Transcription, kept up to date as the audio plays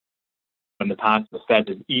In the past, the Fed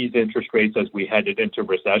has eased interest rates as we headed into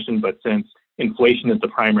recession, but since inflation is the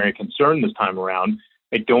primary concern this time around,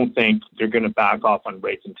 I don't think they're going to back off on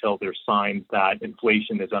rates until there's signs that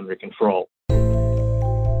inflation is under control.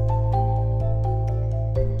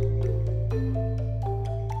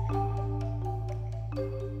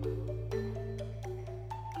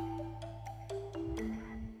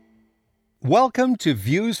 Welcome to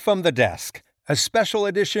Views from the Desk, a special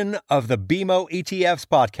edition of the BMO ETFs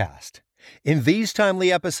podcast. In these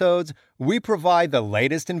timely episodes, we provide the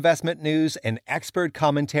latest investment news and expert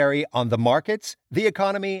commentary on the markets, the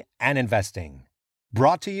economy, and investing.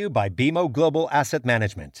 Brought to you by BMO Global Asset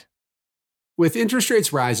Management. With interest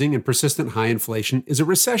rates rising and persistent high inflation, is a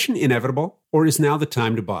recession inevitable, or is now the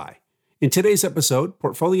time to buy? In today's episode,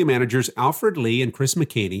 portfolio managers Alfred Lee and Chris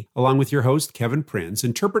McCaney, along with your host Kevin Prince,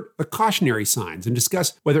 interpret the cautionary signs and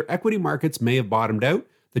discuss whether equity markets may have bottomed out,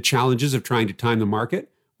 the challenges of trying to time the market,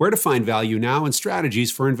 where to find value now, and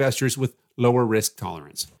strategies for investors with lower risk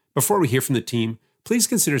tolerance. Before we hear from the team, please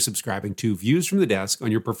consider subscribing to Views from the Desk on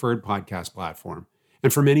your preferred podcast platform.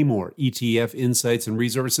 And for many more ETF insights and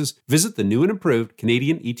resources, visit the new and improved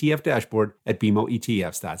Canadian ETF dashboard at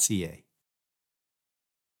bmoetfs.ca.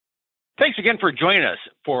 Thanks again for joining us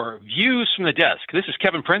for Views from the Desk. This is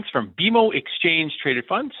Kevin Prince from BMO Exchange Traded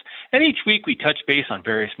Funds, and each week we touch base on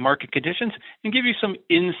various market conditions and give you some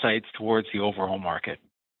insights towards the overall market.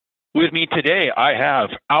 With me today, I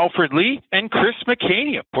have Alfred Lee and Chris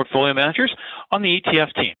McCaney, portfolio managers on the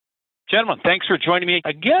ETF team. Gentlemen, thanks for joining me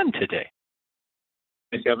again today.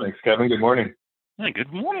 Thanks, Kevin. Good morning. Hey,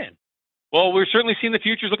 good morning. Well, we're certainly seeing the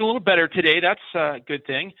futures looking a little better today. That's a good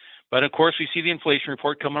thing. But of course, we see the inflation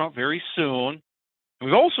report coming out very soon.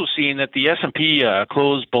 We've also seen that the S&P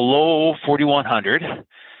closed below 4,100. And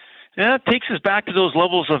that takes us back to those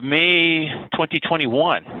levels of May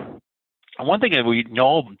 2021. And one thing that we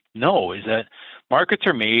know is that markets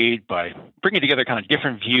are made by bringing together kind of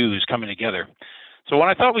different views coming together. So what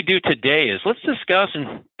I thought we'd do today is let's discuss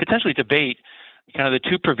and potentially debate kind of the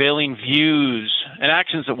two prevailing views and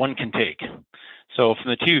actions that one can take. So from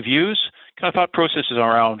the two views, kind of thought processes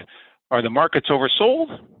around, are the markets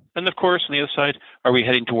oversold? And of course, on the other side, are we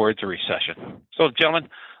heading towards a recession? So gentlemen,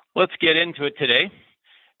 let's get into it today.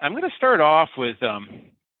 I'm going to start off with,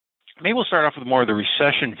 maybe we'll start off with more of the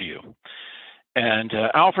recession view. And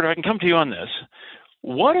Alfred, if I can come to you on this,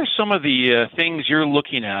 what are some of the things you're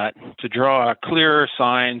looking at to draw clearer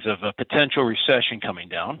signs of a potential recession coming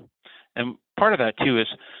down? And part of that too is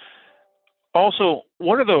also,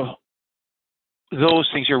 what are those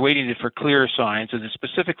things you're waiting for clearer signs, and then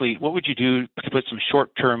specifically, what would you do to put some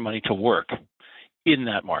short-term money to work in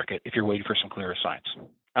that market if you're waiting for some clearer signs?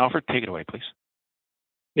 Alfred, take it away, please.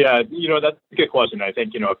 Yeah, that's a good question. I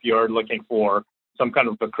think, if you're looking for some kind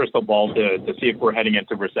of a crystal ball to see if we're heading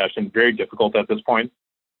into recession, very difficult at this point.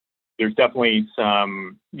 There's definitely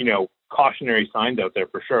some, cautionary signs out there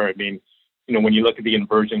for sure. I mean, when you look at the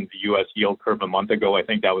inversion of the U.S. yield curve a month ago, I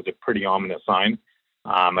think that was a pretty ominous sign.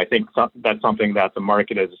 I think that's something that the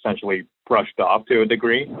market has essentially brushed off to a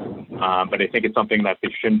degree, but I think it's something that they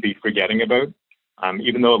shouldn't be forgetting about.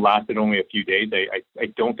 Even though it lasted only a few days, I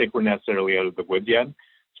don't think we're necessarily out of the woods yet.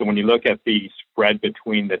 So when you look at the spread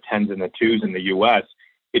between the 10s and the 2s in the U.S.,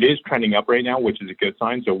 it is trending up right now, which is a good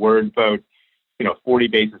sign. So we're about 40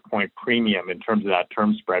 basis point premium in terms of that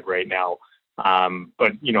term spread right now.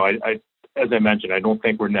 But as I mentioned, I don't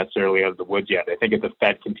think we're necessarily out of the woods yet. I think if the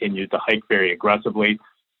Fed continues to hike very aggressively,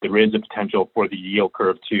 there is a potential for the yield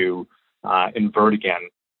curve to invert again.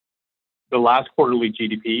 The last quarterly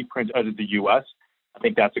GDP print out of the U.S., I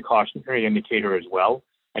think that's a cautionary indicator as well.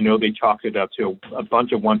 I know they chalked it up to a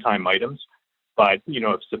bunch of one-time items, but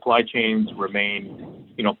if supply chains remain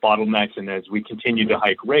bottlenecks, and as we continue to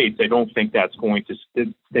hike rates, I don't think that's going to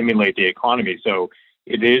stimulate the economy. So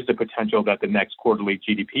it is the potential that the next quarterly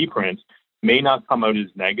GDP print may not come out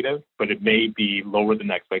as negative, but it may be lower than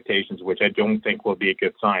expectations, which I don't think will be a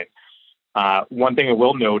good sign. One thing I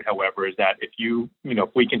will note, however, is that if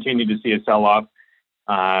we continue to see a sell-off,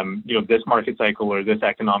 this market cycle or this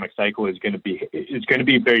economic cycle is going to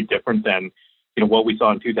be very different than what we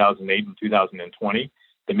saw in 2008 and 2020.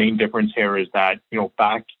 The main difference here is that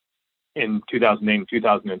back in 2008 and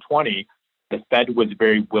 2020, the Fed was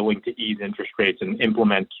very willing to ease interest rates and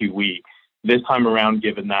implement QE. This time around,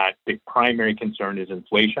 given that the primary concern is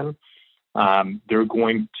inflation, they're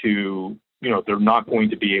not going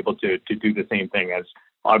to be able to do the same thing, as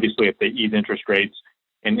obviously if they ease interest rates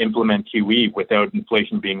and implement QE without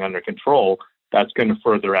inflation being under control, that's going to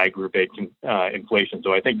further aggravate inflation.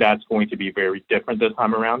 So I think that's going to be very different this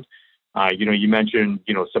time around. You mentioned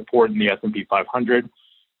support in the S&P 500.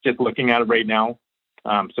 Just looking at it right now,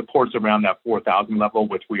 supports around that 4,000 level,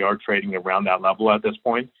 which we are trading around that level at this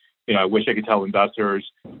point. I wish I could tell investors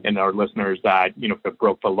and our listeners that, if it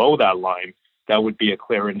broke below that line, that would be a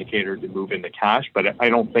clear indicator to move into cash. But I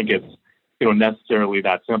don't think it's, necessarily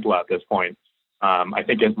that simple at this point. I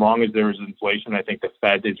think as long as there is inflation, I think the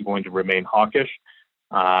Fed is going to remain hawkish.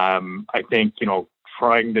 I think,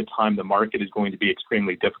 trying to time the market is going to be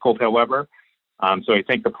extremely difficult, however. So I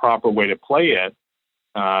think the proper way to play it,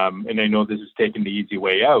 and I know this is taking the easy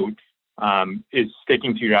way out, is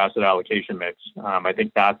sticking to your asset allocation mix. I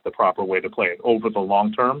think that's the proper way to play it. Over the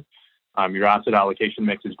long term, your asset allocation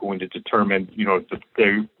mix is going to determine,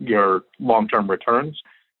 your long-term returns.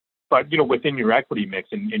 But, within your equity mix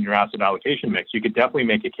and in your asset allocation mix, you could definitely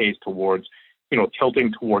make a case towards,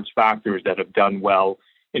 tilting towards factors that have done well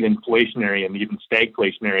in inflationary and even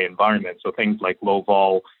stagflationary environments. So things like low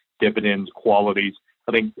vol, dividends, qualities.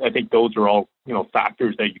 I think those are all,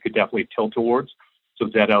 factors that you could definitely tilt towards. So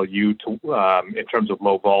ZLU in terms of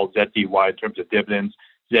low vol, ZDY in terms of dividends,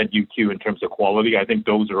 ZUQ in terms of quality. I think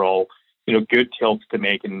those are all, good tilts to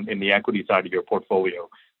make in the equity side of your portfolio.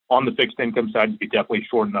 On the fixed income side, you could definitely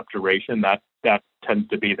shorten up duration. That tends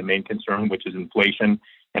to be the main concern, which is inflation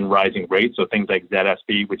and rising rates. So things like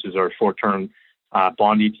ZSB, which is our short-term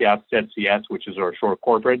bond ETF, ZCS, which is our short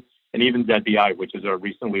corporate, and even ZBI, which is our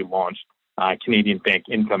recently launched Canadian Bank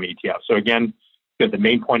Income ETF. So again, the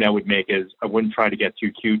main point I would make is I wouldn't try to get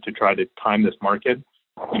too cute to try to time this market.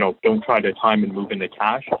 Don't try to time and move into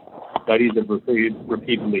cash. Studies have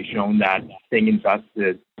repeatedly shown that staying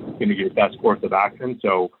invested is your best course of action.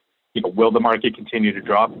 So, will the market continue to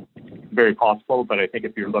drop? Very possible, but I think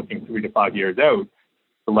if you're looking 3 to 5 years out,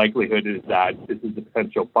 the likelihood is that this is a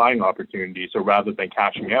potential buying opportunity. So rather than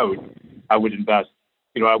cashing out, I would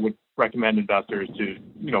I would recommend investors to,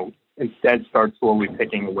 instead start slowly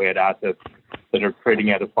picking away at assets that are trading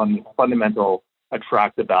at a fundamental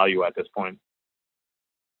attractive value at this point.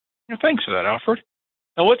 Thanks for that, Alfred.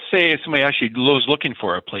 Now, let's say somebody actually was looking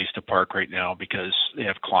for a place to park right now because they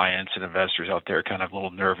have clients and investors out there kind of a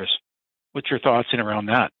little nervous. What's your thoughts in around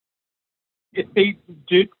that? If they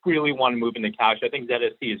did really want to move into cash, I think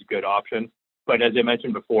ZSC is a good option. But as I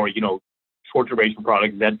mentioned before, short duration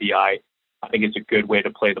product, ZBI, I think it's a good way to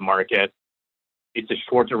play the market. It's a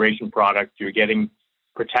short duration product. You're getting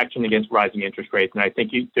protection against rising interest rates. And I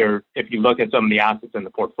think if you look at some of the assets in the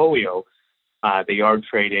portfolio, they are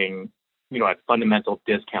trading at fundamental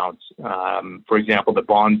discounts. For example,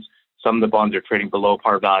 some of the bonds are trading below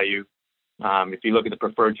par value. If you look at the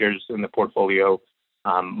preferred shares in the portfolio,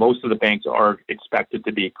 most of the banks are expected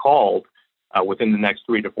to be called within the next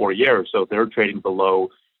 3 to 4 years. So they're trading below,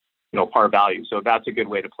 par value. So that's a good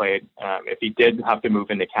way to play it. If you did have to move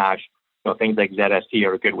into cash, things like ZST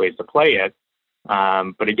are good ways to play it.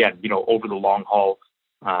 But again, over the long haul,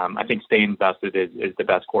 I think staying invested is the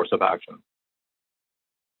best course of action.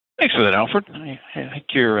 Thanks for that, Alfred. I think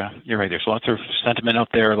you're right. There's lots of sentiment out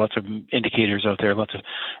there, lots of indicators out there, lots of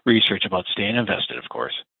research about staying invested, of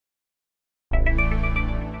course.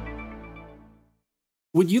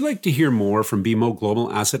 Would you like to hear more from BMO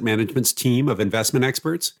Global Asset Management's team of investment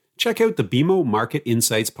experts? Check out the BMO Market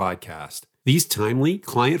Insights podcast. These timely,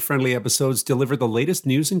 client-friendly episodes deliver the latest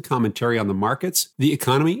news and commentary on the markets, the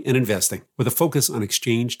economy, and investing, with a focus on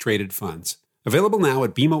exchange-traded funds. Available now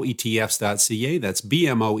at bmoetfs.ca, that's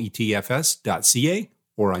bmoetfs.ca,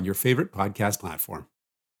 or on your favorite podcast platform.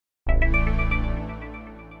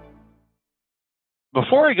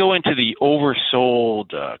 Before I go into the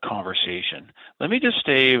oversold conversation, let me just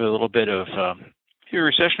stay a little bit of your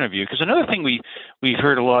recession review, because another thing we've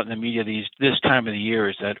heard a lot in the media this time of the year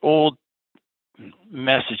is that old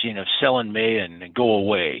messaging of sell in May and go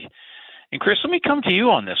away. And Chris, let me come to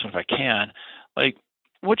you on this one if I can.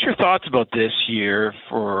 What's your thoughts about this year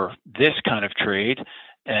for this kind of trade,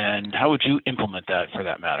 and how would you implement that for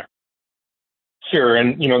that matter? Sure,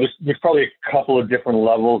 and there's probably a couple of different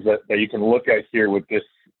levels that you can look at here with this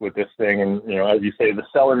thing, and as you say, the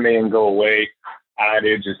sell in May and go away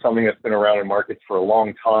adage is something that's been around in markets for a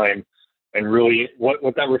long time, and really what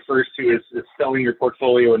that refers to is selling your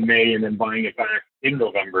portfolio in May and then buying it back in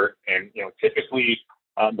November, and typically.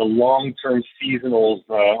 The long-term seasonals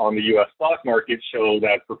on the U.S. stock market show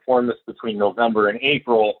that performance between November and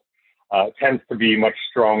April tends to be much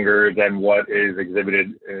stronger than what is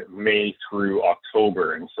exhibited May through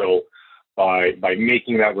October. And so by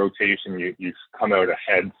making that rotation, you come out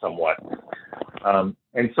ahead somewhat.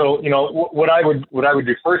 And so, what I would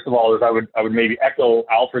do first of all is I would maybe echo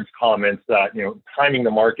Alfred's comments that, timing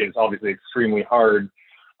the market is obviously extremely hard.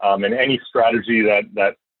 And any strategy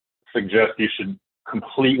that suggests you should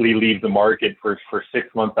completely leave the market for 6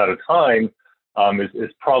 months at a time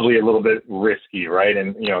is probably a little bit risky, right?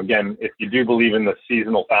 And, again, if you do believe in the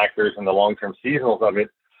seasonal factors and the long-term seasonals of it,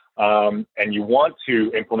 and you want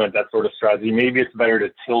to implement that sort of strategy, maybe it's better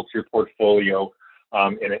to tilt your portfolio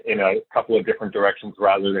in a couple of different directions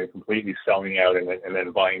rather than completely selling out and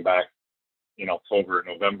then buying back in October and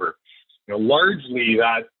November. Largely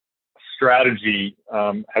that strategy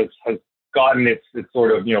has gotten its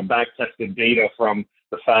sort of back-tested data from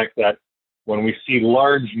the fact that when we see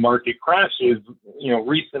large market crashes,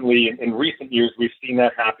 recently in recent years we've seen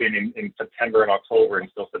that happen in September and October, and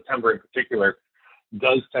so September in particular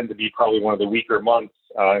does tend to be probably one of the weaker months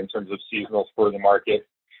in terms of seasonals for the market.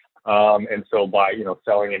 And so by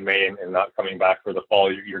selling in May and not coming back for the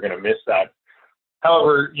fall, you're going to miss that.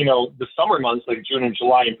 However, the summer months like June and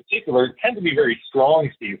July in particular tend to be very strong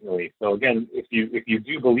seasonally. So again, if you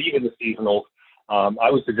do believe in the seasonals, I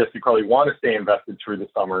would suggest you probably want to stay invested through the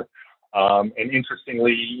summer. And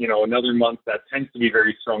interestingly, another month that tends to be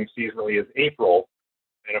very strong seasonally is April.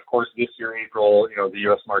 And of course, this year, April, the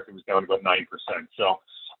U.S. market was down about 9%. So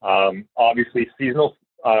obviously, seasonals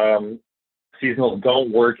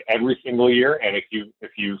don't work every single year. And if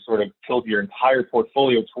you sort of tilt your entire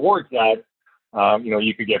portfolio towards that,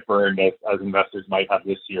 you could get burned as investors might have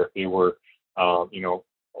this year if they were,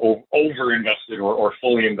 over invested or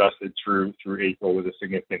fully invested through April with a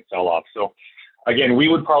significant sell-off. So again, we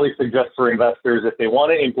would probably suggest for investors, if they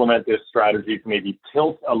want to implement this strategy, to maybe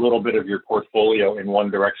tilt a little bit of your portfolio in one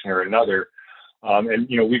direction or another. And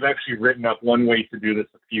we've actually written up one way to do this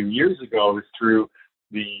a few years ago is through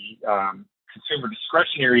the consumer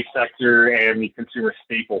discretionary sector and the consumer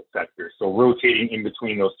staple sector. So rotating in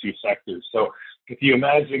between those two sectors. So if you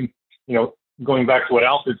imagine, going back to what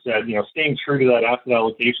Alfred said, staying true to that asset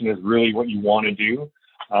allocation is really what you want to do.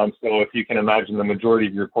 So if you can imagine the majority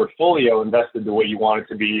of your portfolio invested the way you want it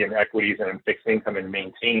to be in equities and in fixed income and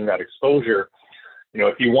maintaining that exposure,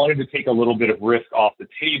 if you wanted to take a little bit of risk off the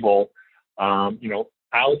table,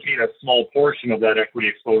 allocate a small portion of that equity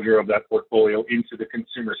exposure of that portfolio into the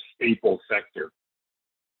consumer staples sector.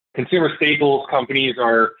 Consumer staples companies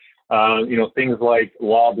are, things like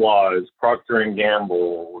Loblaws, Procter &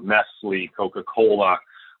 Gamble, Nestle, Coca-Cola,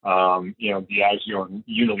 Diageo, and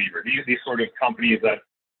Unilever. These sort of companies that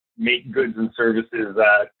make goods and services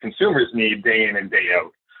that consumers need day in and day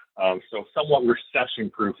out. So somewhat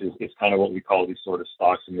recession-proof is kind of what we call these sort of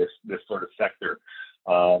stocks in this sort of sector.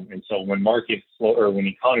 And so when markets slow or when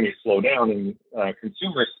economies slow down and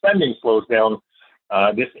consumer spending slows down,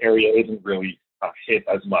 this area isn't really hit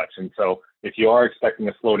as much. And so if you are expecting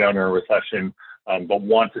a slowdown or a recession, but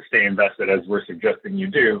want to stay invested as we're suggesting you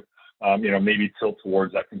do, maybe tilt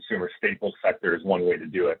towards that consumer staples sector is one way to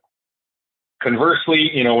do it.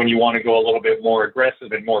 Conversely, when you want to go a little bit more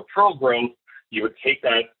aggressive and more pro-growth, you would take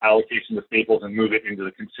that allocation to staples and move it into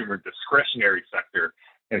the consumer discretionary sector.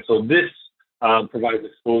 And so this provides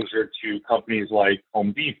exposure to companies like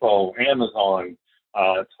Home Depot, Amazon,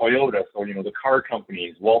 Toyota, so the car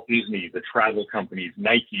companies, Walt Disney, the travel companies,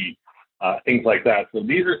 Nike, things like that. So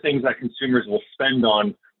these are things that consumers will spend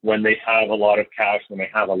on when they have a lot of cash, when they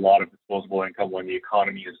have a lot of disposable income, when the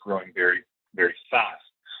economy is growing very, very fast.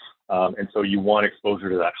 And so you want exposure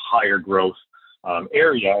to that higher growth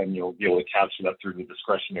area, and you'll be able to capture that through the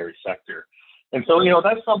discretionary sector. And so,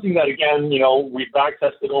 that's something that, again, we've back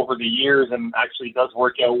tested over the years and actually does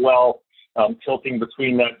work out well, tilting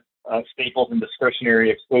between that staples and discretionary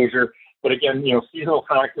exposure. But again, seasonal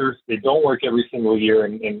factors, they don't work every single year.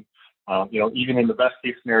 And even in the best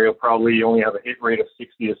case scenario, probably you only have a hit rate of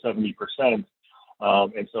 60 to 70%.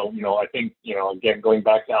 And so, I think, again, going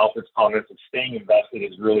back to Alfred's comments of staying invested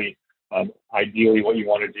is really ideally what you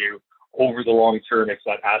want to do over the long term. It's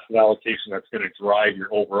that asset allocation that's going to drive your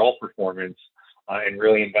overall performance. And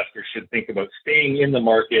really investors should think about staying in the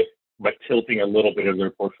market, but tilting a little bit of their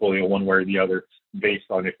portfolio one way or the other based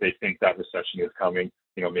on if they think that recession is coming,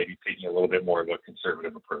 maybe taking a little bit more of a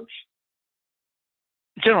conservative approach.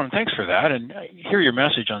 Gentlemen, thanks for that. And I hear your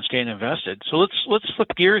message on staying invested. So let's flip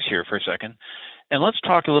gears here for a second. And let's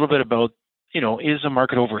talk a little bit about, is the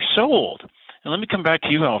market oversold? And let me come back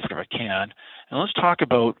to you, Alfred, if I can. And let's talk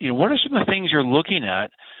about, what are some of the things you're looking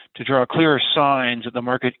at to draw clearer signs that the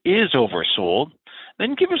market is oversold?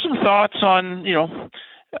 Then give us some thoughts on,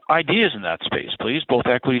 ideas in that space, please, both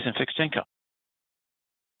equities and fixed income.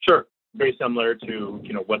 Sure. Very similar to,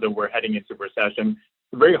 whether we're heading into recession.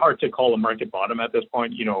 It's very hard to call a market bottom at this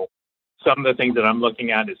point. Some of the things that I'm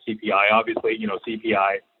looking at is CPI. Obviously,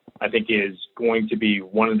 CPI, I think, is going to be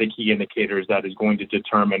one of the key indicators that is going to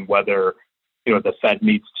determine whether, the Fed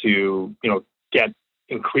needs to, get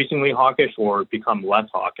increasingly hawkish or become less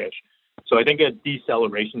hawkish. So I think a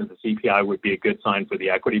deceleration of the CPI would be a good sign for the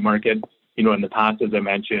equity market. In the past, as I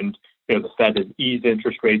mentioned, the Fed has eased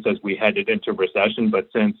interest rates as we headed into recession, but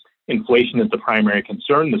since inflation is the primary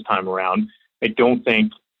concern this time around, I don't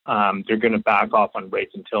think they're going to back off on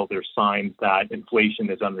rates until there's signs that inflation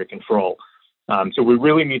is under control. So we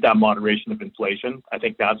really need that moderation of inflation. I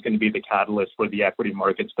think that's going to be the catalyst for the equity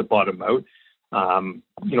markets to bottom out.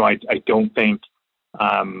 I don't think,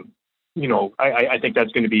 I think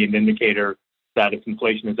that's going to be an indicator that if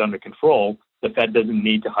inflation is under control, the Fed doesn't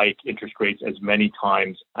need to hike interest rates as many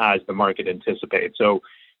times as the market anticipates. So,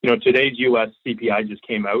 today's U.S. CPI just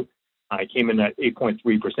came out. It came in at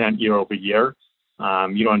 8.3% year over year.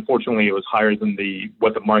 Unfortunately, it was higher than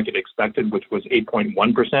what the market expected, which was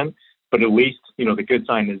 8.1%. But at least, the good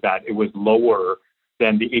sign is that it was lower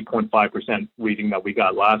than the 8.5% reading that we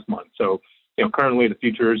got last month. So, currently the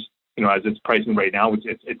futures, as it's pricing right now,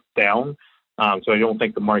 it's down. So I don't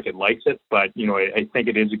think the market likes it, but, I think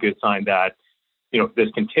it is a good sign that, if this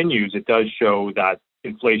continues, it does show that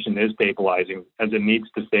inflation is stabilizing as it needs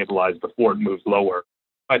to stabilize before it moves lower.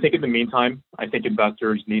 I think in the meantime, I think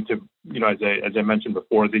investors need to, as I mentioned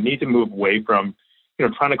before, they need to move away from,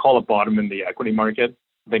 trying to call a bottom in the equity market.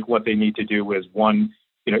 I think what they need to do is, one,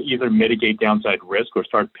 either mitigate downside risk or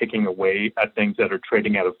start picking away at things that are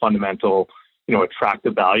trading at a fundamental,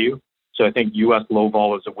 attractive value. So I think U.S. low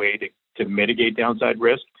vol is a way to mitigate downside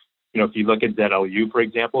risk. If you look at ZLU, for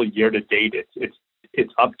example, year to date,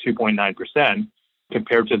 it's up 2.9%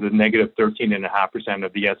 compared to the negative 13.5%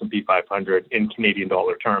 of the S&P 500 in Canadian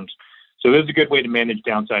dollar terms. So this is a good way to manage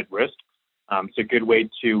downside risk. It's a good way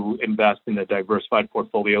to invest in a diversified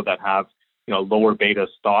portfolio that have lower beta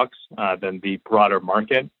stocks than the broader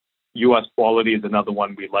market. U.S. quality is another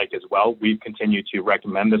one we like as well. We've continued to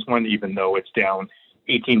recommend this one, even though it's down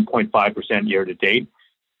 18.5% year to date.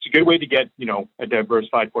 It's a good way to get, a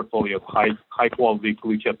diversified portfolio of high quality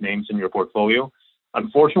blue chip names in your portfolio.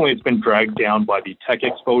 Unfortunately, it's been dragged down by the tech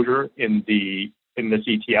exposure in this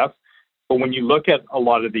ETF. But when you look at a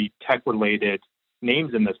lot of the tech related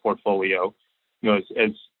names in this portfolio, as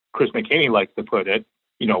Chris McKinney likes to put it,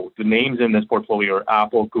 the names in this portfolio are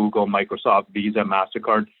Apple, Google, Microsoft, Visa,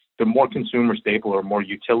 MasterCard. They're more consumer staple or more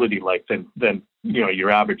utility like than your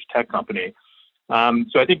average tech company.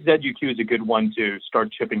 So I think ZUQ is a good one to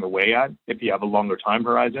start chipping away at if you have a longer time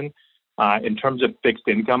horizon. In terms of fixed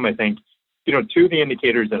income, I think, two of the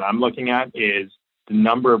indicators that I'm looking at is the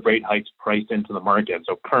number of rate hikes priced into the market.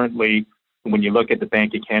 So currently, when you look at the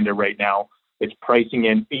Bank of Canada right now, it's pricing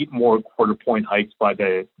in 8 more quarter point hikes by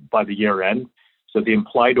the year end. So the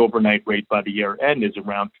implied overnight rate by the year end is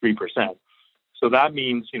around 3%. So that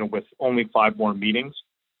means, with only 5 more meetings,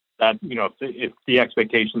 that, if the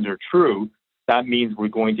expectations are true, that means we're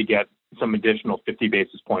going to get some additional 50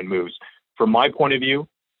 basis point moves. From my point of view,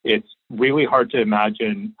 it's really hard to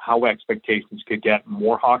imagine how expectations could get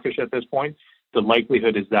more hawkish at this point. The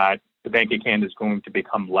likelihood is that the Bank of Canada is going to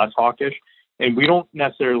become less hawkish. And we don't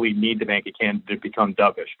necessarily need the Bank of Canada to become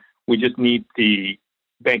dovish. We just need the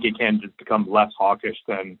Bank of Canada to become less hawkish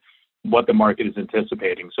than what the market is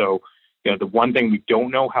anticipating. So, the one thing we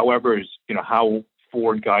don't know, however, is, how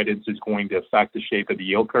forward guidance is going to affect the shape of the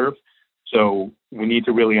yield curve. So we need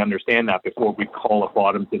to really understand that before we call a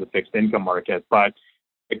bottom to the fixed income market. But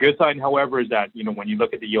a good sign, however, is that, when you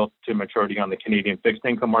look at the yield to maturity on the Canadian fixed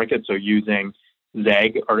income market, so using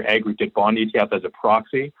ZAG or aggregate bond ETF as a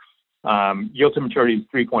proxy, yield to maturity is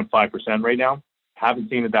 3.5% right now. Haven't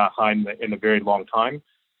seen it that high in a very long time.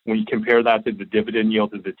 When you compare that to the dividend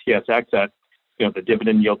yield of the TSX the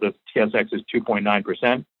dividend yield of TSX is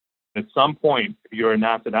 2.9%. At some point, if you're an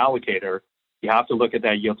asset allocator, you have to look at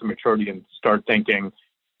that yield to maturity and start thinking,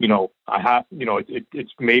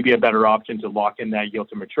 it's maybe a better option to lock in that yield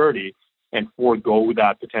to maturity and forego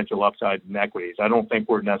that potential upside in equities. I don't think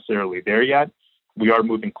we're necessarily there yet. We are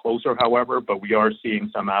moving closer, however, but we are seeing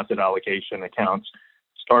some asset allocation accounts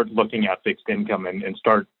start looking at fixed income and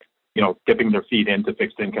start, dipping their feet into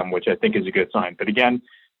fixed income, which I think is a good sign. But again,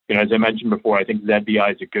 as I mentioned before, I think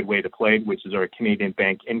ZBI is a good way to play, which is our Canadian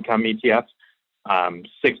Bank Income ETF.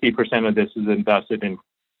 60% of this is invested in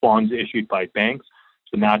bonds issued by banks.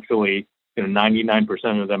 So naturally,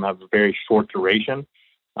 99% of them have a very short duration.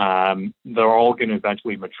 They're all going to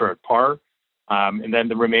eventually mature at par. And then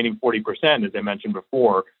the remaining 40%, as I mentioned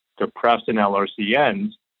before, they're prefs and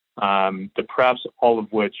LRCNs. The prefs, all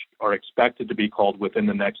of which are expected to be called within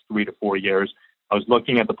the next 3 to 4 years. I was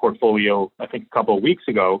looking at the portfolio, I think, a couple of weeks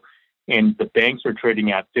ago, and the banks are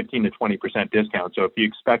trading at 15 to 20% discount. So if you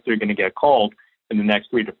expect they're going to get called in the next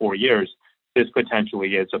 3 to 4 years, this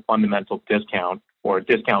potentially is a fundamental discount or a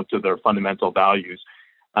discount to their fundamental values.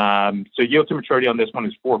 So yield to maturity on this one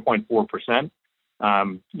is 4.4%.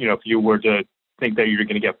 If you were to think that you're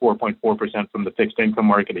going to get 4.4% from the fixed income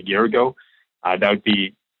market a year ago, that would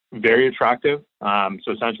be very attractive.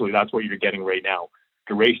 So essentially, that's what you're getting right now.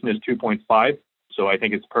 Duration is 2.5, so I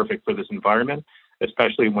think it's perfect for this environment,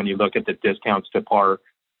 especially when you look at the discounts to par,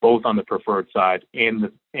 both on the preferred side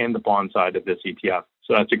and the bond side of this ETF.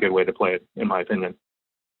 So that's a good way to play it, in my opinion.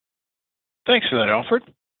 Thanks for that, Alfred.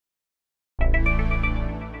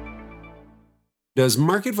 Does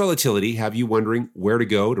market volatility have you wondering where to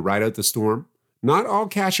go to ride out the storm? Not all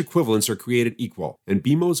cash equivalents are created equal, and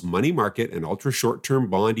BMO's money market and ultra short-term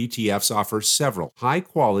bond ETFs offer several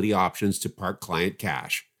high-quality options to park client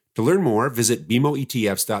cash. To learn more, visit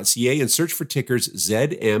bmoetfs.ca and search for tickers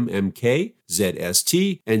ZMMK,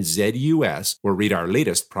 ZST, and ZUS, or read our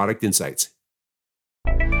latest product insights.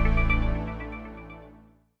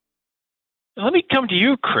 Let me come to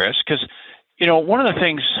you, Chris, because one of the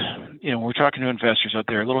things, we're talking to investors out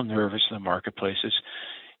there a little nervous in the marketplace is,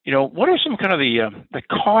 what are some kind of the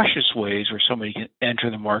cautious ways where somebody can enter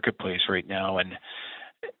the marketplace right now? And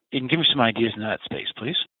you can give me some ideas in that space,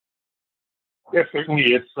 please. Yeah,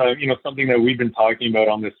 certainly. It's something that we've been talking about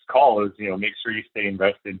on this call is make sure you stay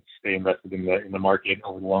invested in the market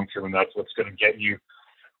over the long term, and that's what's going to get you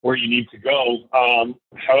where you need to go.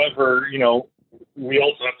 However, we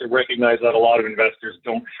also have to recognize that a lot of investors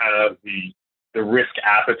don't have the risk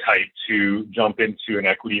appetite to jump into an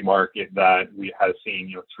equity market that we have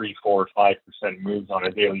seen, 3, 4, 5% moves on a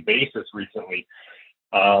daily basis recently.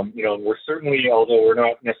 We're certainly, although we're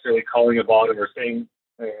not necessarily calling a bottom or saying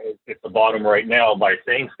it's the bottom right now by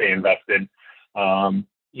saying stay invested,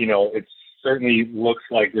 it certainly looks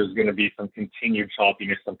like there's going to be some continued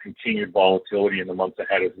choppiness, some continued volatility in the months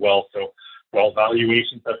ahead as well. So while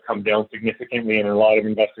valuations have come down significantly and a lot of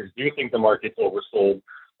investors do think the market's oversold,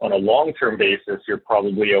 on a long-term basis, you're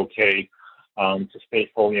probably okay to stay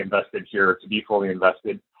fully invested here, to be fully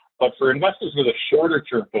invested. But for investors with a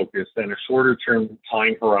shorter-term focus and a shorter-term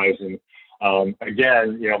time horizon,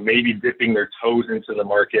 again, maybe dipping their toes into the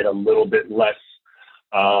market a little bit less,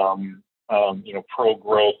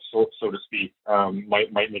 pro-growth, so to speak,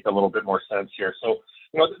 might make a little bit more sense here. So,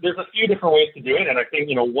 there's a few different ways to do it, and I think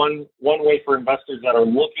one way for investors that are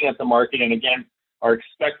looking at the market and again are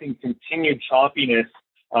expecting continued choppiness,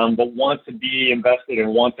 but want to be invested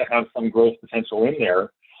and want to have some growth potential in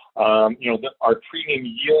there. Our premium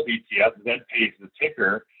yield ETF, ZPAY, the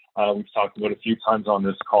ticker, we've talked about a few times on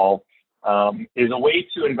this call, is a way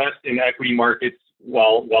to invest in equity markets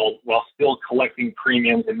while still collecting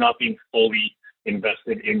premiums and not being fully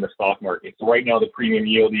invested in the stock market. So right now, the premium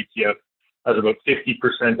yield ETF has about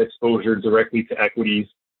 50% exposure directly to equities,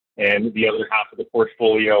 and the other half of the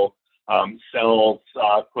portfolio sells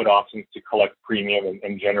put options to collect premium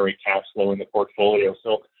and generate cash flow in the portfolio.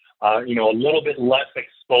 So, a little bit less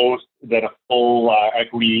exposed than a full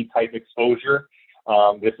equity type exposure.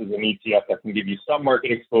 This is an ETF that can give you some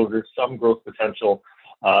market exposure, some growth potential,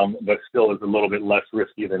 but still is a little bit less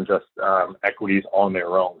risky than just equities on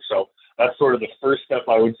their own. So that's sort of the first step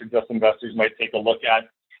I would suggest investors might take a look at.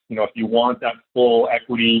 If you want that full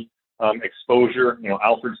equity exposure,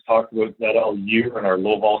 Alfred's talked about ZLU and our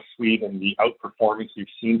low vol suite and the outperformance we've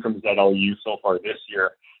seen from ZLU so far this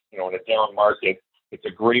year, in a down market. It's a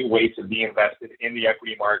great way to be invested in the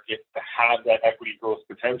equity market, to have that equity growth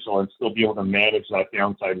potential and still be able to manage that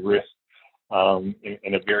downside risk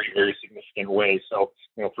in a very, very significant way. So,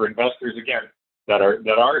 for investors, again, that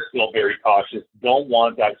are still very cautious, don't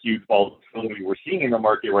want that huge volatility we're seeing in the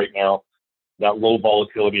market right now, that low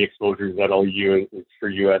volatility exposure, ZLU is for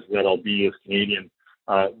US, ZLB is Canadian,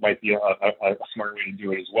 might be a smart way to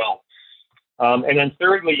do it as well. And then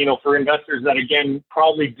thirdly, for investors that, again,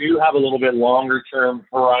 probably do have a little bit longer term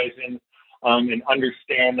horizon and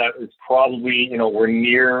understand that it's probably, we're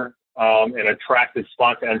near an attractive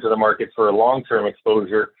spot to enter the market for a long-term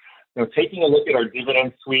exposure. Taking a look at our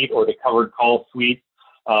dividend suite or the covered call suite,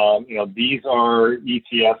 these are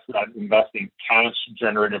ETFs that invest in cash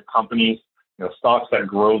generative companies. Stocks that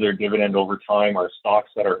grow their dividend over time are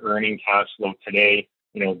stocks that are earning cash flow today,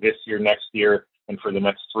 this year, next year, and for the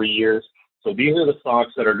next 3 years. So these are the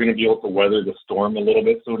stocks that are going to be able to weather the storm a little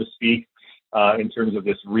bit, so to speak, in terms of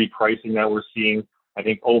this repricing that we're seeing. I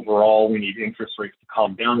think overall we need interest rates to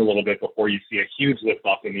calm down a little bit before you see a huge lift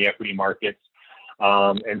off in the equity markets.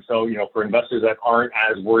 And so, for investors that aren't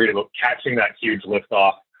as worried about catching that huge lift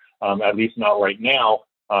off, at least not right now,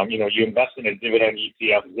 you invest in a dividend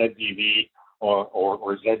ETF, ZDV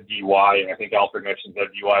or ZDY, and I think Alfred mentioned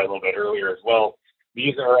ZDY a little bit earlier as well.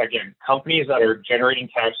 These are, again, companies that are generating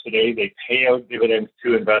cash today. They pay out dividends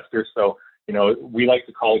to investors. So, we like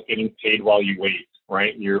to call it getting paid while you wait,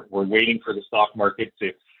 right? We're waiting for the stock market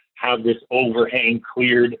to have this overhang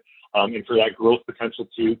cleared and for that growth potential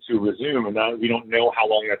to resume. And that we don't know how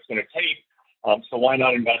long that's going to take. So why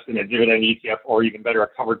not invest in a dividend ETF, or even better, a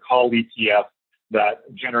covered call ETF that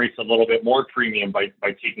generates a little bit more premium by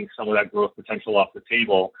taking some of that growth potential off the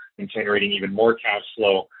table and generating even more cash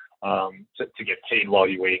flow to get paid while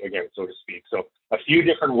you wait, again, so to speak. So a few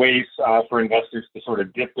different ways for investors to sort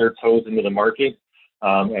of dip their toes into the market.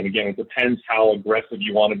 And again, it depends how aggressive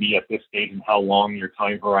you want to be at this stage and how long your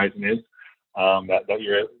time horizon is, that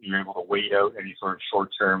you're able to wait out any sort of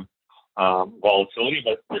short-term volatility.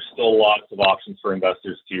 But there's still lots of options for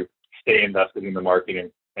investors to stay invested in the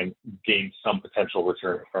market and gain some potential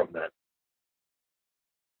return from that.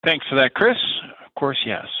 Thanks for that, Chris. Of course,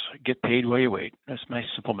 yes. Get paid while you wait. That's a nice,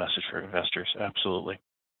 simple message for investors. Absolutely.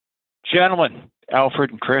 Gentlemen, Alfred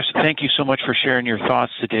and Chris, thank you so much for sharing your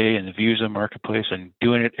thoughts today and the views of the marketplace and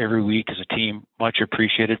doing it every week as a team. Much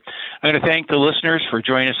appreciated. I'm going to thank the listeners for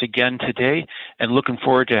joining us again today and looking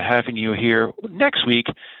forward to having you here next week,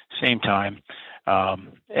 same time.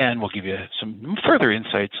 And we'll give you some further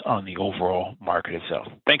insights on the overall market itself.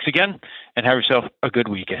 Thanks again, and have yourself a good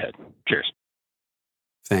week ahead. Cheers.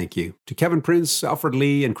 Thank you to Kevin Prince, Alfred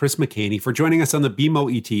Lee, and Chris McKaney for joining us on the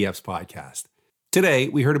BMO ETFs podcast. Today,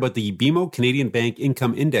 we heard about the BMO Canadian Bank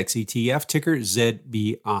Income Index ETF, ticker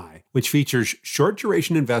ZBI, which features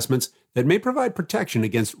short-duration investments that may provide protection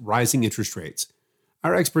against rising interest rates.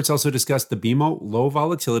 Our experts also discussed the BMO Low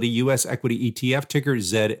Volatility U.S. Equity ETF, ticker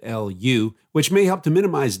ZLU, which may help to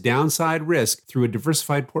minimize downside risk through a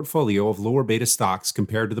diversified portfolio of lower beta stocks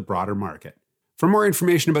compared to the broader market. For more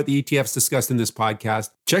information about the ETFs discussed in this podcast,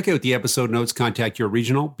 check out the episode notes, contact your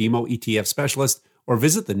regional BMO ETF specialist, or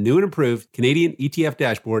visit the new and improved Canadian ETF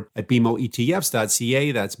dashboard at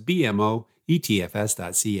bmoetfs.ca. That's bmoetfs.ca.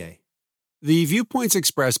 The viewpoints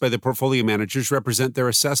expressed by the portfolio managers represent their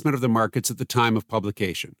assessment of the markets at the time of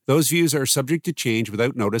publication. Those views are subject to change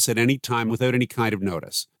without notice at any time without any kind of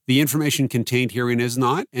notice. The information contained herein is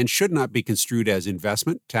not and should not be construed as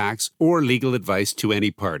investment, tax, or legal advice to any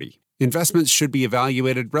party. Investments should be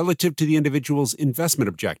evaluated relative to the individual's investment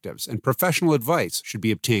objectives, and professional advice should be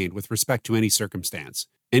obtained with respect to any circumstance.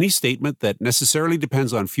 Any statement that necessarily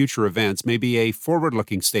depends on future events may be a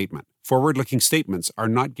forward-looking statement. Forward-looking statements are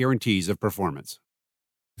not guarantees of performance.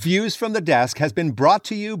 Views from the Desk has been brought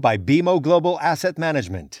to you by BMO Global Asset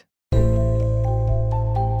Management.